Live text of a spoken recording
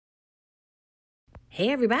Hey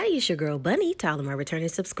everybody, it's your girl Bunny. To all of my returning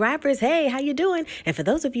subscribers, hey, how you doing? And for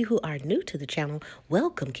those of you who are new to the channel,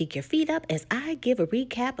 welcome. Kick your feet up as I give a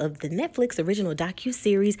recap of the Netflix original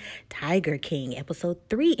docu-series Tiger King, episode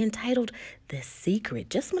 3, entitled The Secret.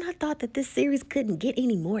 Just when I thought that this series couldn't get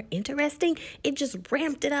any more interesting, it just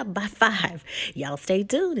ramped it up by 5. Y'all stay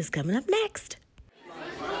tuned, it's coming up next.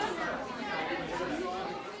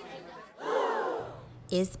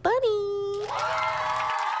 It's Bunny.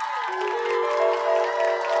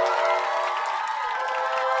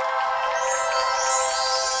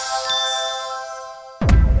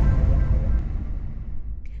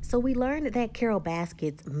 So we learned that Carol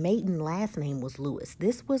Baskin's maiden last name was Lewis.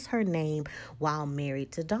 This was her name while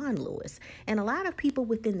married to Don Lewis. And a lot of people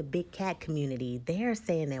within the big cat community, they're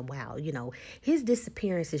saying that, wow, his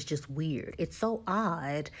disappearance is just weird. It's so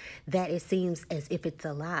odd that it seems as if it's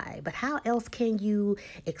a lie. But how else can you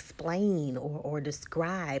explain or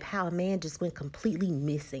describe how a man just went completely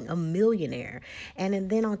missing, a millionaire? And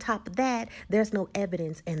then on top of that, there's no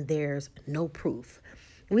evidence and there's no proof.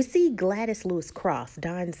 We see Gladys Lewis Cross,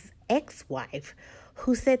 Don's ex-wife,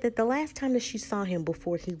 who said that the last time that she saw him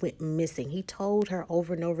before he went missing, he told her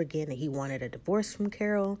over and over again that he wanted a divorce from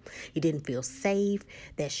Carol. He didn't feel safe,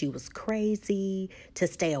 that she was crazy, to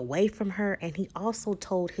stay away from her. And he also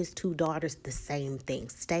told his 2 daughters the same thing.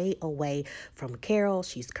 Stay away from Carol.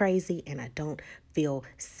 She's crazy and I don't feel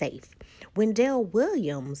safe. Wendell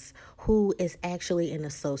Williams, who is actually an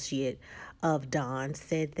associate of Don,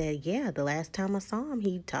 said that, the last time I saw him,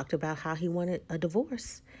 he talked about how he wanted a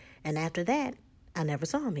divorce. And after that, I never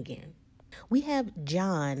saw him again. We have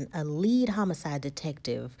John, a lead homicide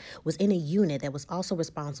detective, was in a unit that was also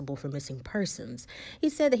responsible for missing persons. He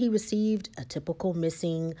said that he received a typical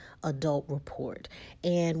missing adult report.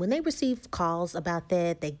 And when they receive calls about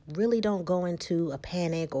that, they really don't go into a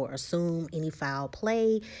panic or assume any foul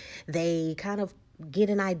play. They kind of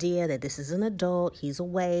get an idea that this is an adult, he's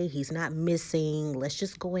away, he's not missing. Let's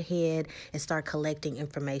just go ahead and start collecting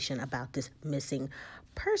information about this missing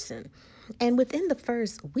person. And within the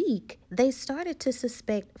first week, they started to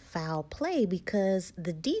suspect foul play because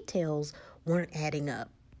the details weren't adding up.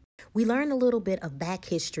 We learned a little bit of back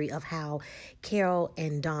history of how Carol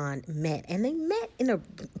and Don met, and they met in a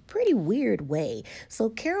pretty weird way. So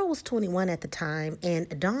Carol was 21 at the time,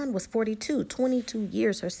 and Don was 42, 22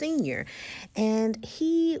 years her senior, and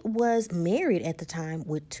he was married at the time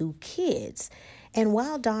with 2 kids. And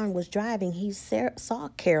while Don was driving, he saw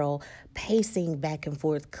Carol pacing back and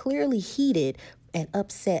forth, clearly heated and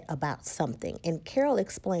upset about something. And Carol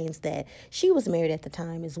explains that she was married at the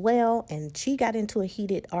time as well, and she got into a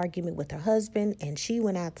heated argument with her husband, and she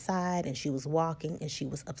went outside and she was walking and she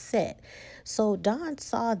was upset. So Don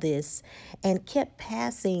saw this and kept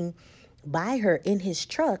passing by her in his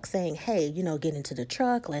truck saying, hey, get into the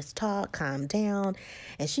truck, let's talk, calm down.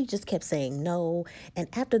 And she just kept saying no. And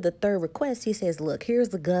after the 3rd request, he says, look, here's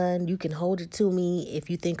the gun. You can hold it to me.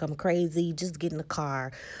 If you think I'm crazy, just get in the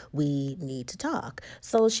car. We need to talk.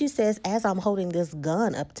 So she says, as I'm holding this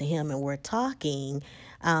gun up to him and we're talking,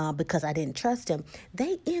 because I didn't trust him,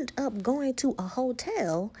 they end up going to a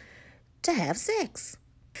hotel to have sex.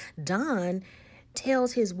 Don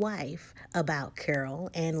tells his wife about Carol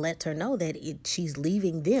and lets her know that she's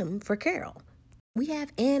leaving them for Carol. We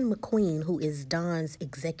have Ann McQueen, who is Don's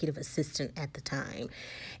executive assistant at the time.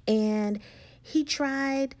 And he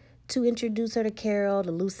tried to introduce her to Carol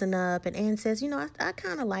to loosen up. And Ann says, I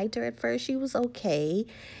kind of liked her at first. She was okay.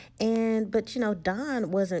 But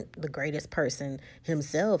Don wasn't the greatest person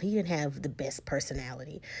himself. He didn't have the best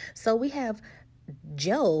personality. So we have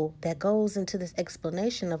Joe that goes into this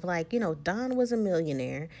explanation of Don was a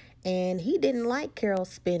millionaire and he didn't like Carol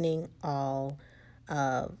spending all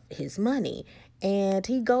of his money. And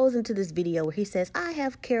he goes into this video where he says, I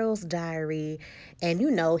have Carol's diary. And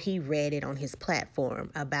he read it on his platform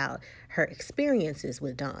about her experiences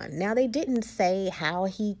with Don. Now, they didn't say how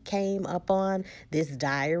he came up on this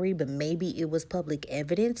diary, but maybe it was public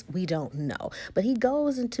evidence. We don't know. But he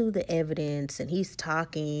goes into the evidence and he's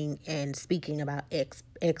talking and speaking about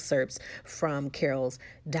excerpts from Carol's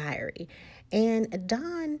diary. And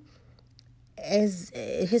Don, as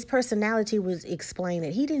his personality was explained,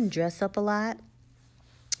 that he didn't dress up a lot.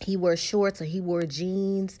 He wore shorts or he wore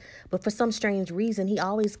jeans, but for some strange reason, he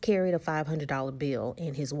always carried a $500 bill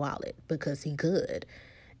in his wallet because he could.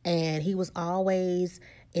 And he was always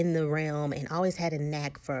in the realm and always had a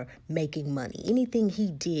knack for making money. Anything he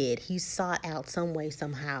did, he sought out some way,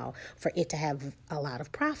 somehow, for it to have a lot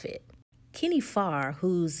of profit. Kenny Farr,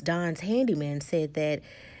 who's Don's handyman, said that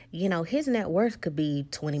His net worth could be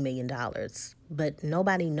 $20 million, but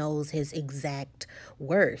nobody knows his exact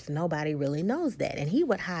worth. Nobody really knows that. And he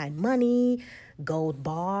would hide money, gold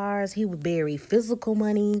bars, he would bury physical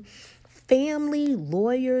money. Family,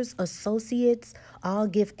 lawyers, associates all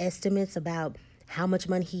give estimates about how much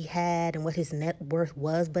money he had and what his net worth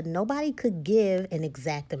was, but nobody could give an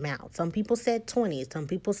exact amount. Some people said 20, some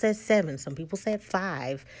people said 7, some people said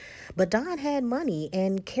 5, but Don had money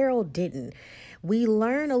and Carol didn't. We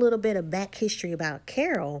learn a little bit of back history about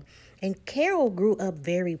Carol, and Carol grew up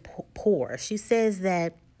very poor. She says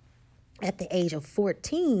that at the age of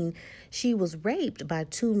 14, she was raped by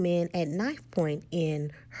 2 men at knife point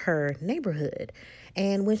in her neighborhood.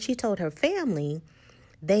 And when she told her family,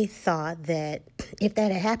 they thought that if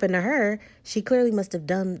that had happened to her, she clearly must have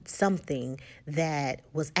done something that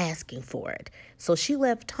was asking for it. So she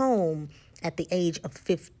left home at the age of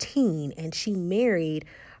 15 and she married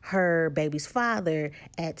her baby's father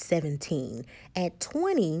at 17. At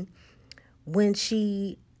 20, when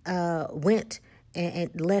she went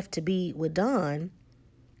and left to be with Don,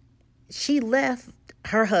 she left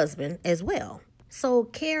her husband as well. So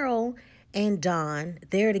Carol and Don,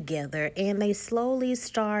 they're together and they slowly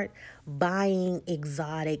start buying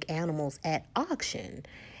exotic animals at auction.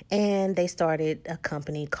 And they started a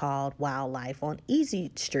company called Wildlife on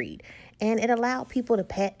Easy Street. And it allowed people to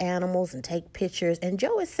pet animals and take pictures. And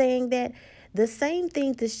Joe is saying that the same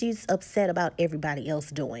thing that she's upset about everybody else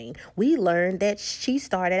doing. We learned that she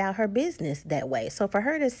started out her business that way. So for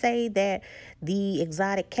her to say that the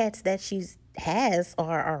exotic cats that she has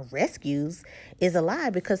are rescues is a lie,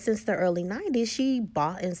 because since the early 90s, she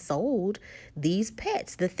bought and sold these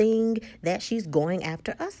pets, the thing that she's going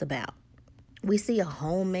after us about. We see a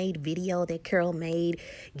homemade video that Carol made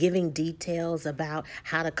giving details about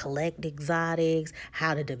how to collect exotics,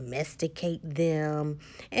 how to domesticate them,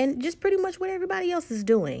 and just pretty much what everybody else is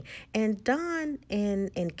doing. And Don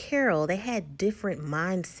and Carol, they had different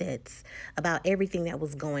mindsets about everything that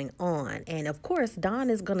was going on. And of course,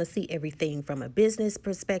 Don is going to see everything from a business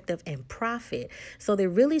perspective and profit. So they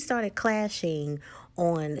really started clashing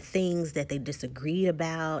on things that they disagreed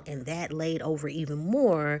about, and that laid over even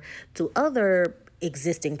more to other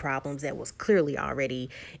existing problems that was clearly already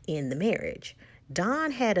in the marriage.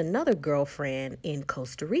 Don had another girlfriend in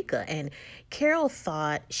Costa Rica, and Carol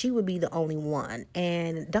thought she would be the only one.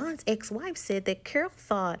 And Don's ex-wife said that Carol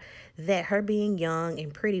thought that her being young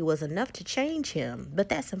and pretty was enough to change him. But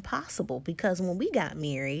that's impossible, because when we got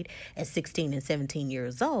married at 16 and 17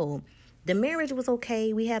 years old, the marriage was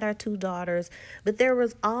okay. We had our 2 daughters, but there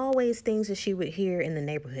was always things that she would hear in the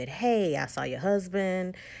neighborhood. Hey, I saw your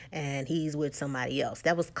husband and he's with somebody else.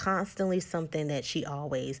 That was constantly something that she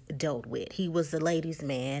always dealt with. He was the ladies'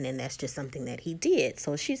 man, and that's just something that he did.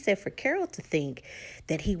 So she said for Carol to think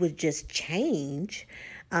that he would just change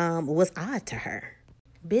was odd to her.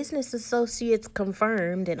 Business associates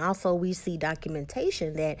confirmed, and also we see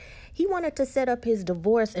documentation that he wanted to set up his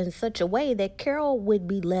divorce in such a way that Carol would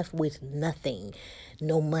be left with nothing.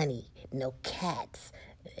 No money, no cats,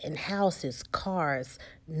 and houses, cars,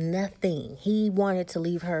 nothing. He wanted to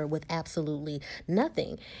leave her with absolutely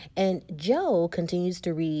nothing. And Joe continues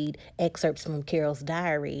to read excerpts from Carol's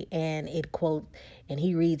diary, and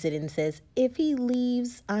he reads it and says, "If he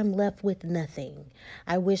leaves, I'm left with nothing.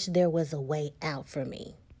 I wish there was a way out for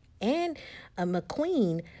me." And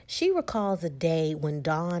McQueen, she recalls a day when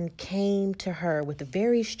Don came to her with a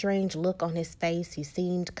very strange look on his face. He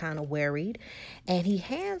seemed kind of worried. And he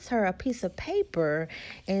hands her a piece of paper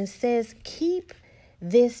and says, "Keep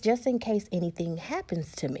this just in case anything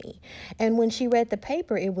happens to me." And when she read the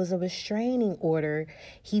paper, it was a restraining order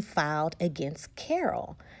he filed against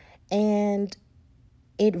Carol. And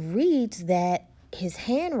it reads that his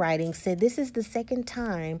handwriting said this is the second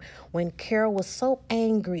time when Carol was so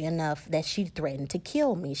angry enough that she threatened to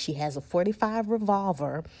kill me. She has a .45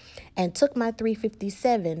 revolver and took my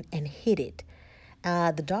 .357 and hid it.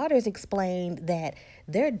 The daughters explained that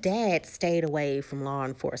their dad stayed away from law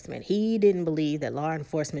enforcement. He didn't believe that law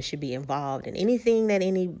enforcement should be involved in anything that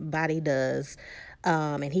anybody does.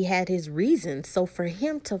 And he had his reasons. So for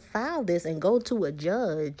him to file this and go to a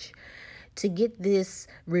judge to get this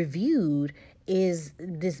reviewed is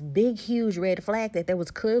this big, huge red flag that there was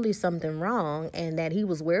clearly something wrong and that he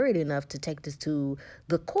was worried enough to take this to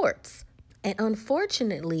the courts. And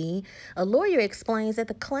unfortunately, a lawyer explains that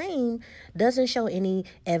the claim doesn't show any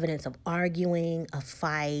evidence of arguing, a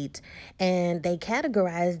fight, and they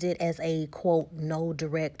categorized it as a, quote, no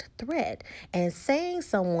direct threat. And saying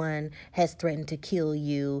someone has threatened to kill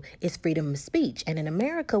you is freedom of speech. And in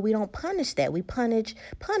America, we don't punish that. We punish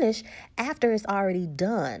after it's already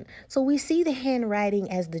done. So we see the handwriting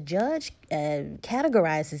as the judge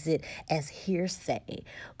categorizes it as hearsay,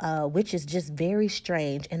 which is just very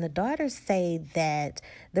strange. And the daughters say that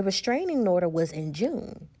the restraining order was in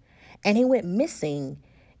June, and he went missing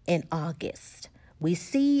in August. We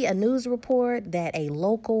see a news report that a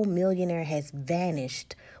local millionaire has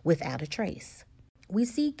vanished without a trace. We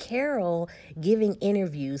see Carol giving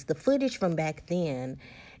interviews, the footage from back then,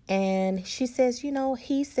 and she says,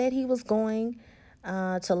 he said he was going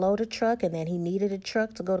to load a truck and that he needed a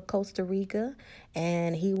truck to go to Costa Rica,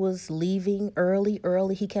 and he was leaving early.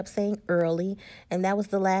 He kept saying early, and that was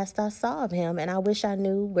the last I saw of him, and I wish I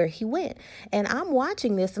knew where he went. And I'm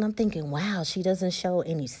watching this and I'm thinking, wow, she doesn't show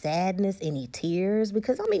any sadness, any tears,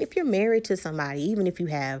 because if you're married to somebody, even if you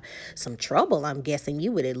have some trouble, I'm guessing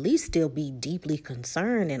you would at least still be deeply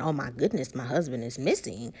concerned and, oh my goodness, my husband is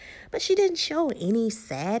missing. But she didn't show any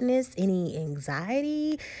sadness, any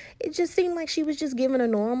anxiety. It just seemed like she was just giving a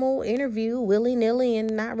normal interview willy-nilly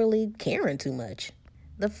and not really caring too much.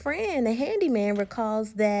 The friend, the handyman,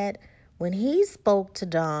 recalls that when he spoke to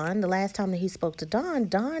Don, the last time that he spoke to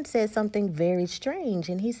Don said something very strange.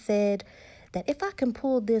 And he said that if I can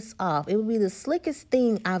pull this off, it would be the slickest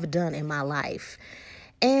thing I've done in my life.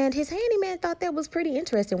 And his handyman thought that was pretty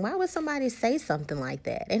interesting. Why would somebody say something like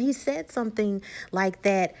that? And he said something like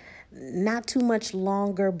that not too much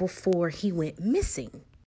longer before he went missing.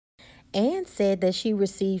 Anne said that she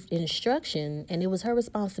received instruction and it was her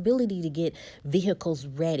responsibility to get vehicles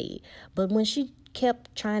ready. But when she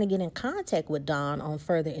kept trying to get in contact with Dawn on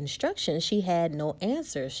further instructions, she had no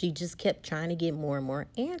answers. She just kept trying to get more and more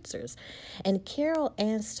answers. And Carol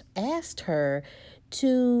asked her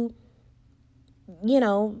to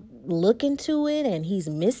look into it, and he's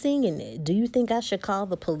missing, and do you think I should call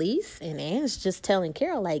the police? And Anne's just telling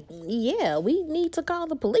Carol, yeah, we need to call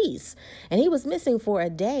the police. And he was missing for a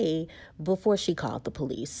day before she called the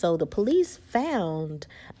police. So the police found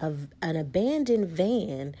an abandoned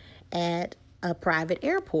van at a private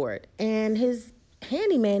airport, and his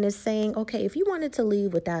handyman is saying, okay, if you wanted to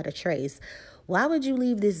leave without a trace, why would you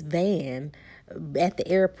leave this van at the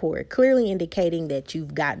airport, clearly indicating that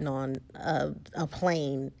you've gotten on a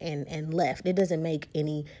plane and left? It doesn't make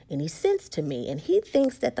any sense to me. And he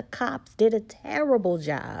thinks that the cops did a terrible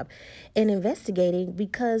job in investigating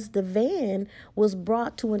because the van was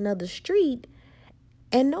brought to another street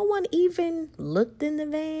and no one even looked in the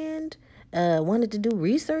van, wanted to do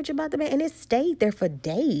research about the van, and it stayed there for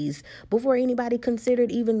days before anybody considered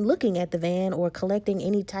even looking at the van or collecting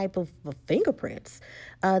any type of fingerprints.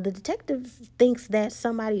 The detective thinks that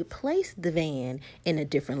somebody placed the van in a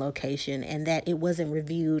different location and that it wasn't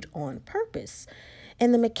reviewed on purpose.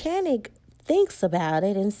 And the mechanic thinks about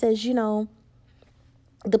it and says,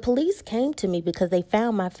 the police came to me because they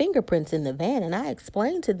found my fingerprints in the van, and I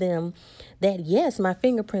explained to them that, yes, my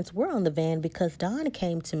fingerprints were on the van because Don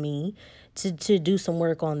came to me to do some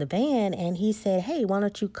work on the van, and he said, hey, why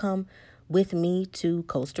don't you come with me to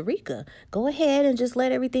Costa Rica? Go ahead and just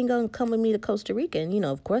let everything go and come with me to Costa Rica. And,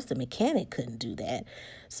 of course, the mechanic couldn't do that.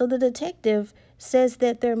 So the detective says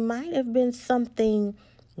that there might have been something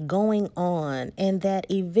going on and that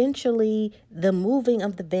eventually the moving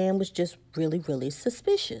of the van was just really, really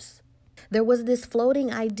suspicious. There was this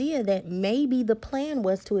floating idea that maybe the plan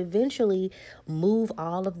was to eventually move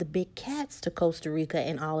all of the big cats to Costa Rica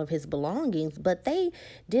and all of his belongings, but they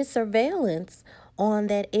did surveillance on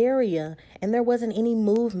that area and there wasn't any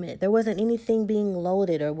movement. There wasn't anything being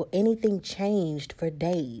loaded or anything changed for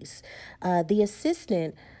days. The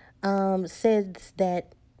assistant says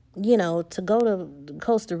that to go to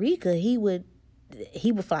Costa Rica, he would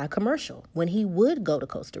fly commercial when he would go to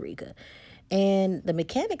Costa Rica. And the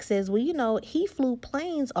mechanic says, well, he flew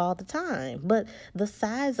planes all the time, but the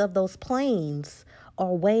size of those planes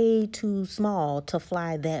are way too small to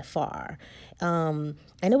fly that far. And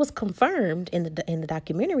it was confirmed in the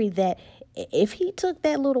documentary that if he took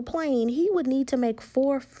that little plane, he would need to make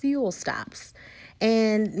 4 fuel stops.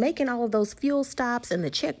 And making all of those fuel stops and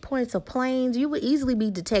the checkpoints of planes, you would easily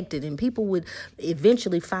be detected and people would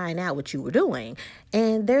eventually find out what you were doing.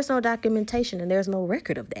 And there's no documentation and there's no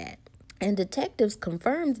record of that. And detectives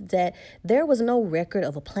confirmed that there was no record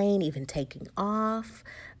of a plane even taking off,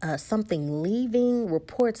 something leaving,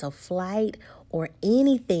 reports of flight, or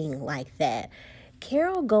anything like that.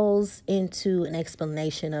 Carol goes into an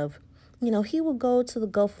explanation of, he would go to the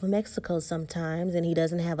Gulf of Mexico sometimes and he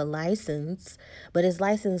doesn't have a license, but his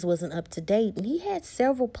license wasn't up to date. And he had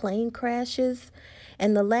several plane crashes.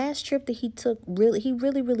 And the last trip that he took, he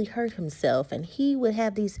really hurt himself. And he would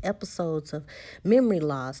have these episodes of memory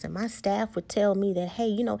loss. And my staff would tell me that,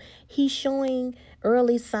 hey, he's showing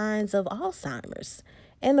early signs of Alzheimer's.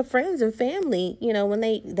 And the friends and family, when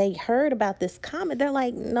they heard about this comment, they're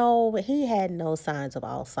like, no, he had no signs of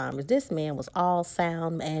Alzheimer's. This man was all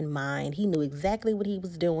sound and mind. He knew exactly what he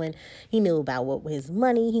was doing. He knew about what his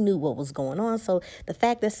money. He knew what was going on. So the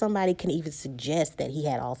fact that somebody can even suggest that he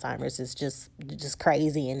had Alzheimer's is just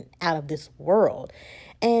crazy and out of this world.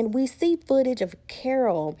 And we see footage of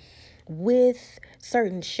Carol with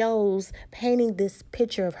certain shows painting this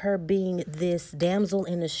picture of her being this damsel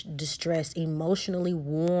in distress, emotionally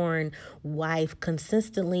worn wife,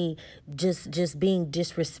 consistently just being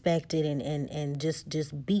disrespected and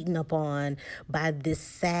just beaten upon by this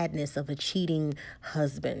sadness of a cheating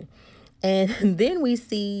husband. And then we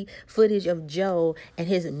see footage of Joe and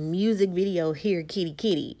his music video, Here Kitty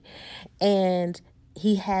Kitty. And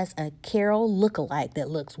he has a Carol lookalike that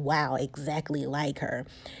looks, wow, exactly like her,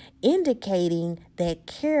 indicating that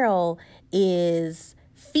Carol is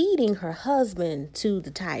feeding her husband to the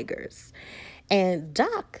tigers. And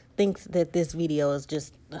Doc thinks that this video is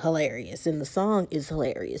just hilarious and the song is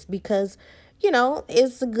hilarious because,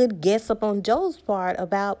 it's a good guess up on Joe's part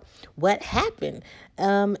about what happened.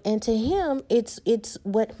 And to him, it's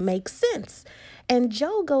what makes sense. And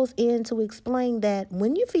Joe goes in to explain that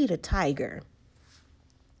when you feed a tiger,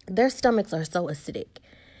 their stomachs are so acidic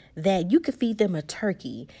that you could feed them a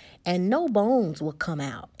turkey and no bones will come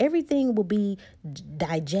out. Everything will be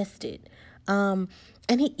digested. And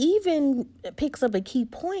he even picks up a key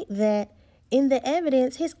point that in the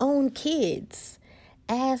evidence, his own kids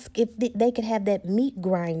ask if they could have that meat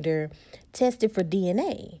grinder tested for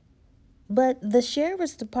DNA. But the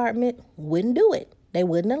sheriff's department wouldn't do it. They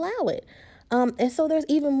wouldn't allow it. And so there's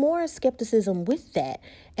even more skepticism with that.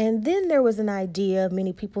 And then there was an idea of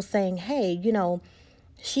many people saying, hey,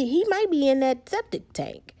 he might be in that septic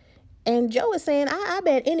tank. And Joe is saying, I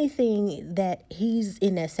bet anything that he's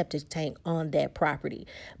in that septic tank on that property.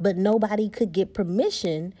 But nobody could get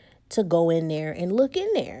permission to go in there and look in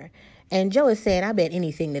there. And Joe is saying, I bet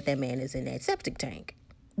anything that man is in that septic tank.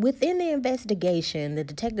 Within the investigation, the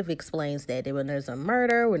detective explains that when there's a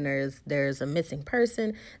murder, when there's a missing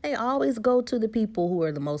person, they always go to the people who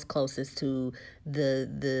are the most closest to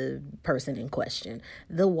the person in question,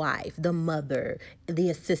 the wife, the mother, the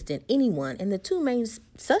assistant, anyone. And the two main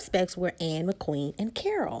suspects were Ann McQueen and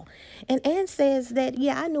Carol. And Ann says that,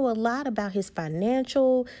 I knew a lot about his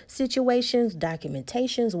financial situations,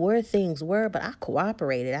 documentations, where things were, but I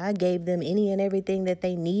cooperated. I gave them any and everything that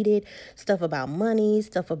they needed, stuff about money,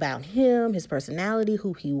 stuff about him, his personality,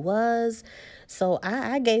 who he was. So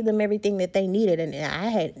I gave them everything that they needed, and I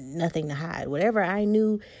had nothing to hide. Whatever I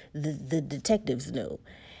knew, the detectives knew.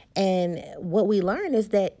 And what we learned is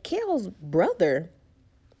that Carol's brother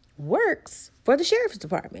works for the sheriff's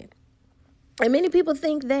department. And many people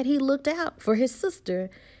think that he looked out for his sister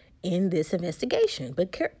in this investigation.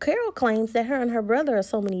 But Carol claims that her and her brother are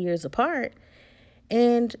so many years apart,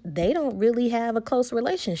 and they don't really have a close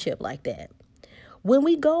relationship like that. When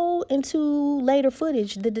we go into later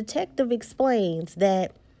footage, the detective explains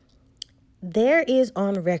that there is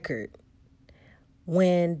on record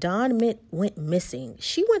when Dawn went missing,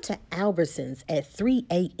 she went to Albertsons at 3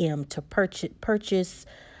 a.m. to purchase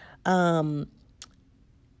a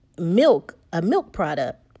milk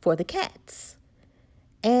product for the cats.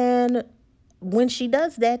 And when she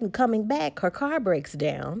does that and coming back, her car breaks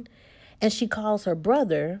down and she calls her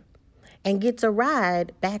brother and gets a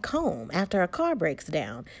ride back home after her car breaks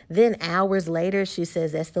down. Then hours later, she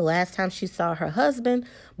says that's the last time she saw her husband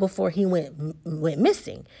before he went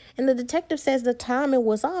missing. And the detective says the timing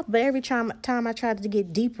was off, but every time I tried to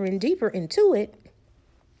get deeper and deeper into it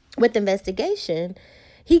with the investigation,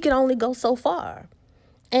 he could only go so far.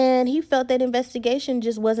 And he felt that investigation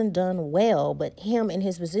just wasn't done well, but him in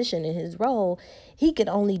his position, in his role, he could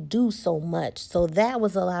only do so much. So that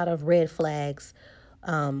was a lot of red flags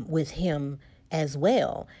with him as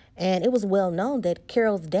well. And it was well known that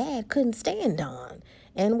Carol's dad couldn't stand Dawn.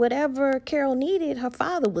 And whatever Carol needed, her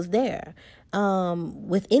father was there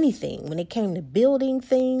with anything. When it came to building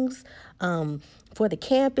things for the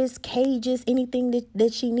campus, cages, anything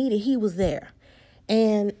that she needed, he was there.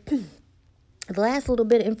 And the last little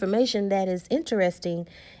bit of information that is interesting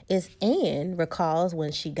is Anne recalls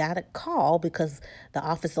when she got a call because the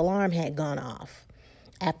office alarm had gone off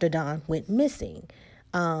after Dawn went missing.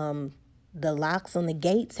 The locks on the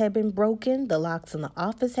gates had been broken. The locks on the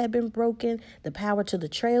office had been broken. The power to the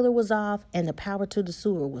trailer was off, and the power to the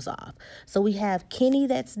sewer was off. So we have Kenny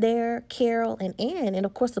that's there, Carol, and Ann, and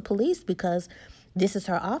of course the police because this is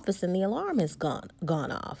her office and the alarm has gone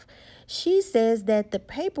off. She says that the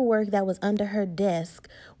paperwork that was under her desk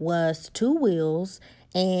was 2 wills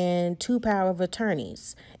and 2 power of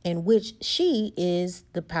attorneys, in which she is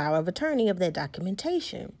the power of attorney of that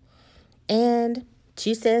documentation. And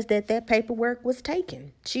she says that that paperwork was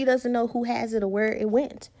taken. She doesn't know who has it or where it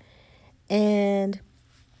went. And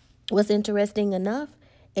what's interesting enough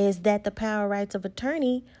is that the power rights of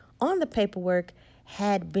attorney on the paperwork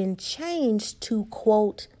had been changed to,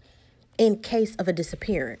 quote, in case of a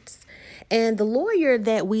disappearance. And the lawyer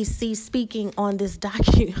that we see speaking on this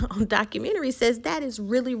documentary says that is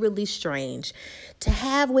really, really strange to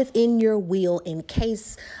have within your will in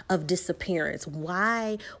case of disappearance.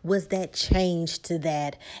 Why was that changed to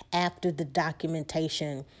that after the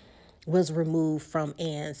documentation was removed from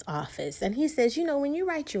Ann's office? And he says, when you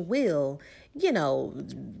write your will,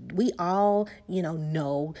 we all,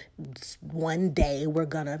 know one day we're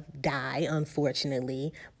gonna die,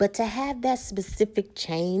 unfortunately. But to have that specific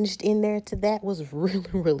changed in there to that was really,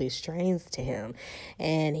 really strange to him.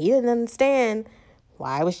 And he didn't understand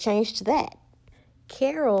why it was changed to that.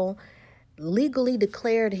 Carol legally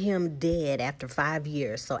declared him dead after 5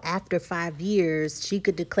 years. So after 5 years, she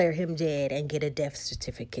could declare him dead and get a death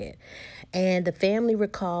certificate. And the family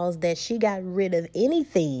recalls that she got rid of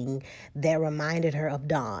anything that reminded her of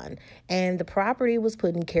Don. And the property was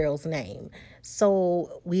put in Carol's name.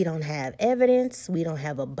 So we don't have evidence. We don't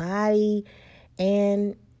have a body.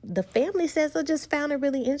 And the family says I just found it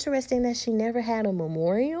really interesting that she never had a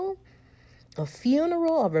memorial, a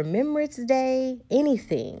funeral, a remembrance day,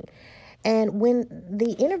 anything. And when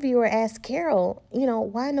the interviewer asked Carol,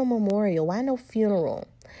 why no memorial? Why no funeral?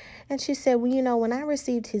 And she said, well, when I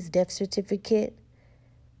received his death certificate,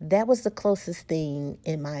 that was the closest thing,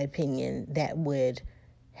 in my opinion, that would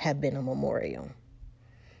have been a memorial.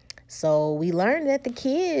 So we learned that the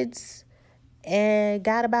kids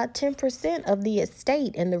got about 10% of the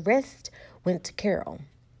estate and the rest went to Carol.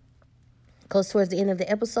 Because towards the end of the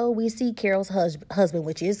episode, we see Carol's husband,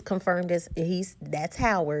 which is confirmed as that's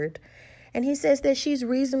Howard. And he says that she's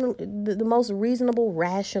the most reasonable,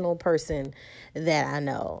 rational person that I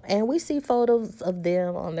know. And we see photos of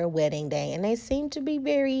them on their wedding day, and they seem to be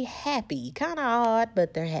very happy. Kind of odd,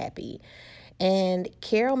 but they're happy. And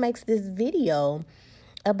Carol makes this video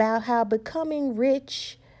about how becoming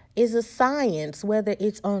rich is a science, whether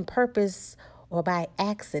it's on purpose or by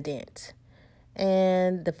accident.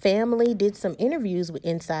 And the family did some interviews with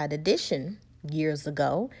Inside Edition years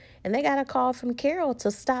ago, and they got a call from Carol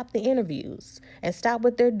to stop the interviews and stop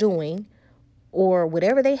what they're doing, or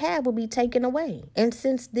whatever they have will be taken away. And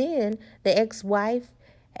since then, the ex-wife,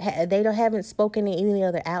 haven't spoken to any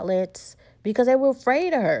other outlets because they were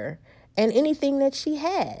afraid of her and anything that she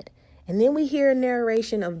had. And then we hear a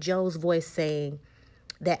narration of Joe's voice saying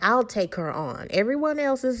that I'll take her on. Everyone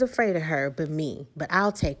else is afraid of her but me, but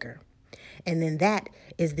I'll take her. And then that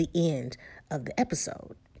is the end of the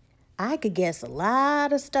episode. I could guess a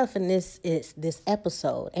lot of stuff in this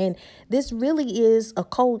episode. And this really is a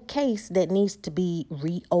cold case that needs to be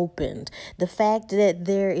reopened. The fact that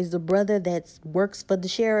there is a brother that works for the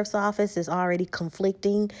sheriff's office is already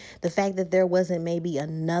conflicting. The fact that there wasn't maybe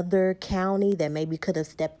another county that maybe could have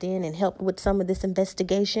stepped in and helped with some of this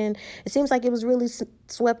investigation. It seems like it was really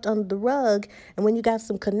swept under the rug. And when you got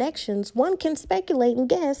some connections, one can speculate and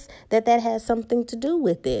guess that has something to do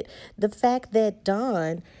with it. The fact that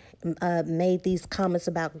Don made these comments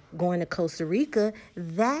about going to Costa Rica,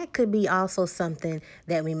 that could be also something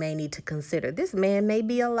that we may need to consider. This man may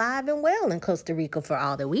be alive and well in Costa Rica for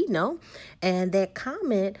all that we know. And that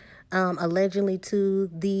comment allegedly to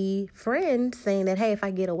the friend saying that, hey, if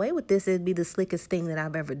I get away with this, it'd be the slickest thing that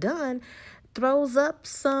I've ever done, throws up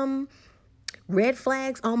some red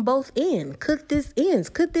flags on both ends. Could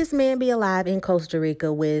this man be alive in Costa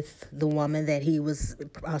Rica with the woman that he was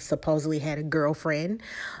supposedly had a girlfriend?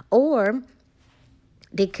 Or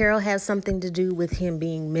did Carol have something to do with him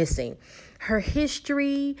being missing? Her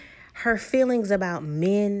history, her feelings about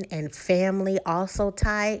men and family also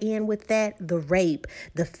tie in with that. The rape,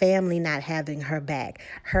 the family not having her back,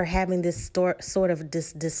 her having this sort of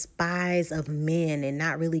despise of men and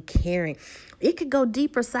not really caring. It could go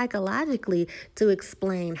deeper psychologically to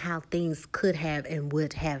explain how things could have and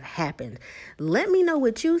would have happened. Let me know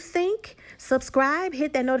what you think. Subscribe,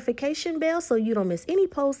 hit that notification bell so you don't miss any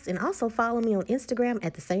posts, and also follow me on Instagram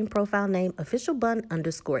at the same profile name,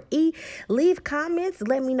 officialbunne_E. Leave comments.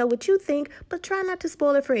 Let me know what you think, but try not to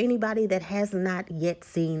spoil it for anybody that has not yet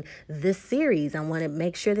seen this series. I want to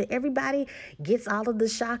make sure that everybody gets all of the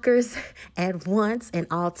shockers at once and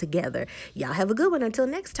all together. Y'all have a good one. Until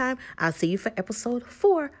next time, I'll see you for episode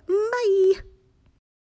 4. Bye.